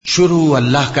شروع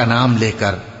اللہ کا نام لے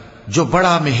کر جو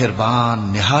بڑا مہربان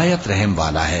نہایت رحم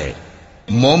والا ہے۔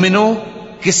 مومنو،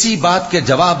 کسی بات کے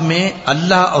جواب میں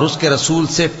اللہ اور اس کے رسول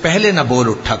سے پہلے نہ بول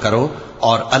اٹھا کرو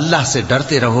اور اللہ سے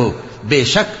ڈرتے رہو، بے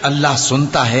شک اللہ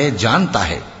سنتا ہے، جانتا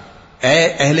ہے۔ اے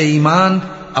اہل ایمان،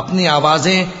 اپنی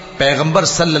آوازیں پیغمبر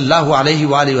صلی اللہ علیہ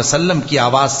وآلہ وسلم کی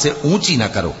آواز سے اونچی نہ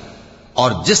کرو،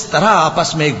 اور جس طرح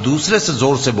آپس میں ایک دوسرے سے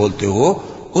زور سے بولتے ہو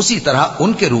اسی طرح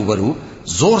ان کے روبرو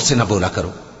زور سے نہ بولا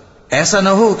کرو، ایسا نہ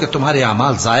ہو کہ تمہارے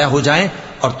اعمال ضائع ہو جائیں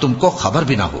اور تم کو خبر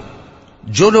بھی نہ ہو۔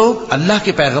 جو لوگ اللہ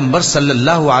کے پیغمبر صلی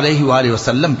اللہ علیہ وآلہ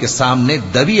وسلم کے سامنے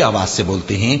دبی آواز سے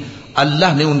بولتے ہیں،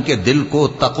 اللہ نے ان کے دل کو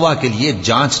تقوی کے لیے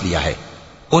جانچ لیا ہے،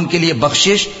 ان کے لیے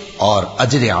بخشش اور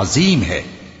اجر عظیم ہے۔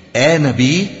 اے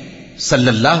نبی صلی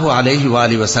اللہ علیہ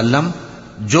وآلہ وسلم،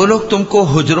 جو لوگ تم کو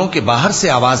حجروں کے باہر سے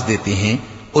آواز دیتے ہیں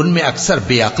ان میں اکثر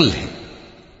بے عقل ہیں،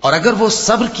 اور اگر وہ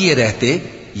صبر کیے رہتے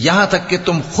یہاں تک کہ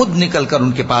تم خود نکل کر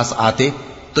ان کے پاس آتے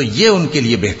تو یہ ان کے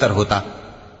لیے بہتر ہوتا،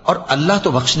 اور اللہ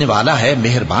تو بخشنے والا ہے،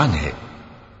 مہربان ہے۔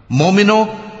 مومنو،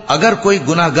 اگر کوئی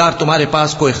گناہگار تمہارے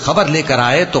پاس کوئی خبر لے کر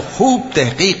آئے تو خوب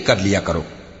تحقیق کر لیا کرو،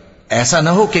 ایسا نہ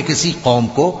ہو کہ کسی قوم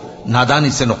کو نادانی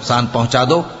سے نقصان پہنچا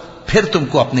دو، پھر تم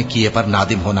کو اپنے کیے پر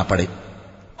نادم ہونا پڑے۔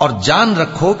 اور جان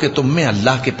رکھو کہ تم میں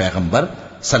اللہ کے پیغمبر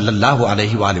صلی اللہ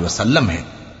علیہ وآلہ وسلم ہیں،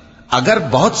 اگر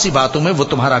بہت سی باتوں میں وہ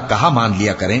تمہارا کہا مان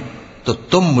لیا کریں تو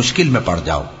تم مشکل میں پڑ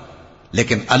جاؤ،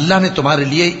 لیکن اللہ نے تمہارے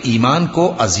لیے ایمان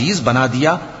کو عزیز بنا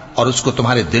دیا اور اس کو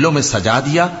تمہارے دلوں میں سجا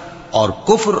دیا، اور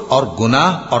کفر اور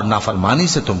گناہ اور نافرمانی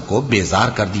سے تم کو بیزار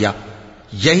کر دیا۔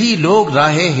 یہی لوگ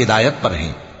راہ ہدایت پر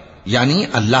ہیں، یعنی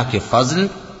اللہ کے فضل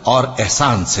اور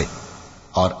احسان سے،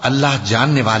 اور اللہ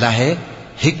جاننے والا ہے،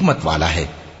 حکمت والا ہے۔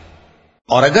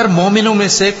 اور اگر مومنوں میں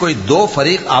سے کوئی دو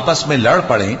فریق آپس میں لڑ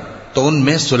پڑیں تو ان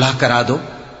میں صلح کرا دو،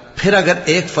 پھر اگر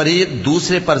ایک فریق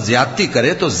دوسرے پر زیادتی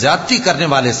کرے تو زیادتی کرنے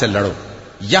والے سے لڑو،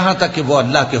 یہاں تک کہ وہ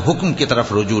اللہ کے حکم کی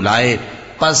طرف رجوع لائے۔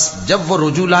 پس جب وہ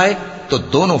رجوع لائے تو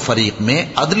دونوں فریق میں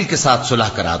عدل کے ساتھ صلح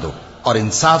کرا دو اور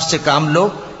انصاف سے کام لو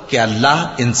کہ اللہ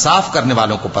انصاف کرنے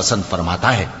والوں کو پسند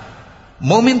فرماتا ہے۔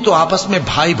 مومن تو آپس میں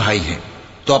بھائی بھائی ہیں،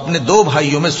 تو اپنے دو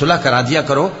بھائیوں میں صلح کرا دیا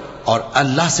کرو اور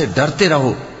اللہ سے ڈرتے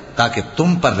رہو تاکہ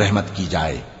تم پر رحمت کی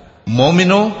جائے۔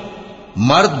 مومنوں،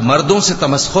 مرد مردوں سے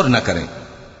تمسخر نہ کریں،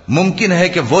 ممکن ہے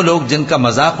کہ وہ لوگ جن کا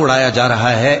مذاق اڑایا جا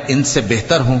رہا ہے ان سے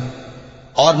بہتر ہوں،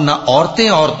 اور نہ عورتیں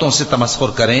عورتوں سے تمسخر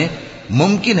کریں،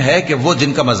 ممکن ہے کہ وہ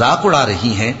جن کا مذاق اڑا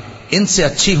رہی ہیں ان سے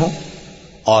اچھی ہوں۔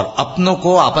 اور اپنوں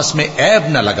کو آپس میں عیب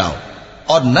نہ لگاؤ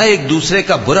اور نہ ایک دوسرے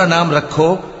کا برا نام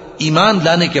رکھو، ایمان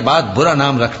لانے کے بعد برا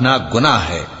نام رکھنا گناہ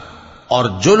ہے، اور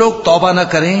جو لوگ توبہ نہ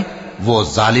کریں وہ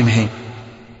ظالم ہیں۔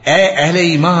 اے اہل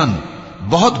ایمان،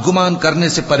 بہت گمان کرنے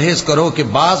سے پرہیز کرو کہ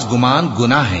بعض گمان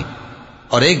گناہ ہیں،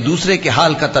 اور ایک دوسرے کے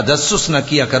حال کا تجسس نہ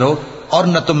کیا کرو، اور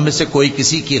نہ تم میں سے کوئی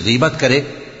کسی کی غیبت کرے۔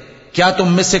 کیا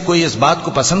تم میں سے کوئی اس بات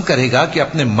کو پسند کرے گا کہ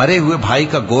اپنے مرے ہوئے بھائی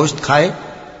کا گوشت کھائے؟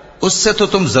 اس سے تو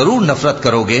تم ضرور نفرت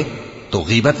کرو گے، تو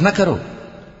غیبت نہ کرو،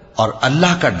 اور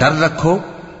اللہ کا ڈر رکھو،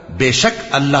 بے شک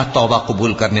اللہ توبہ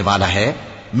قبول کرنے والا ہے،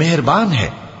 مہربان ہے۔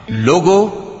 لوگو،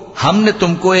 ہم نے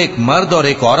تم کو ایک مرد اور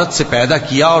ایک عورت سے پیدا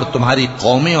کیا اور تمہاری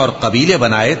قومیں اور قبیلے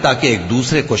بنائے تاکہ ایک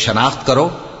دوسرے کو شناخت کرو،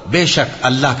 بے شک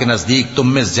اللہ کے نزدیک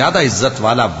تم میں زیادہ عزت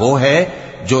والا وہ ہے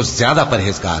جو زیادہ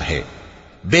پرہیزگار ہے۔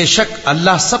 بے شک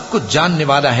اللہ سب کچھ جاننے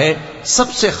والا ہے،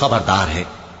 سب سے خبردار ہے۔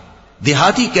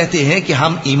 دیہاتی کہتے ہیں کہ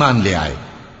ہم ایمان لے آئے،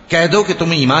 کہہ دو کہ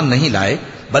تم ایمان نہیں لائے،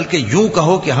 بلکہ یوں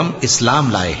کہو کہ ہم اسلام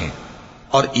لائے ہیں،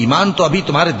 اور ایمان تو ابھی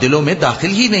تمہارے دلوں میں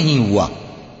داخل ہی نہیں ہوا۔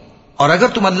 اور اگر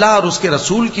تم اللہ اور اس کے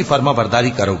رسول کی فرما برداری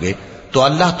کرو گے تو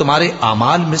اللہ تمہارے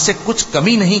اعمال میں سے کچھ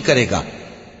کمی نہیں کرے گا،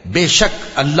 بے شک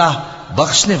اللہ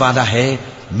بخشنے والا ہے،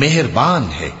 مہربان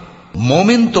ہے۔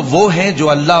 مومن تو وہ ہیں جو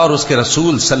اللہ اور اس کے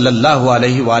رسول صلی اللہ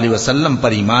علیہ وآلہ وسلم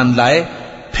پر ایمان لائے،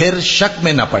 پھر شک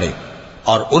میں نہ پڑے،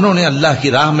 اور انہوں نے اللہ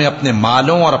کی راہ میں اپنے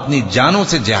مالوں اور اپنی جانوں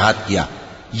سے جہاد کیا،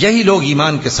 یہی لوگ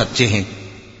ایمان کے سچے ہیں۔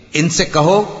 ان سے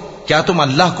کہو، کیا تم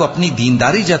اللہ کو اپنی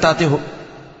دینداری جتاتے ہو؟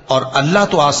 اور اللہ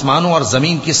تو آسمانوں اور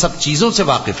زمین کی سب چیزوں سے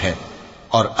واقف ہے،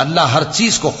 اور اللہ ہر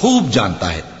چیز کو خوب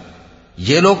جانتا ہے۔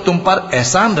 یہ لوگ تم پر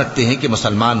احسان رکھتے ہیں کہ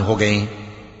مسلمان ہو گئے ہیں،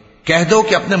 کہہ دو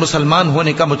کہ اپنے مسلمان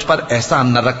ہونے کا مجھ پر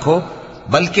احسان نہ رکھو،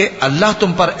 بلکہ اللہ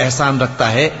تم پر احسان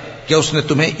رکھتا ہے کہ اس نے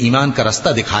تمہیں ایمان کا رستہ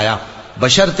دکھایا،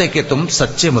 بشرطے کہ تم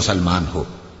سچے مسلمان ہو۔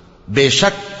 بے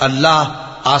شک اللہ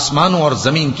آسمانوں اور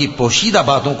زمین کی پوشیدہ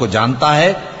باتوں کو جانتا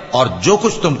ہے، اور جو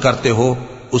کچھ تم کرتے ہو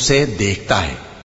اسے دیکھتا ہے۔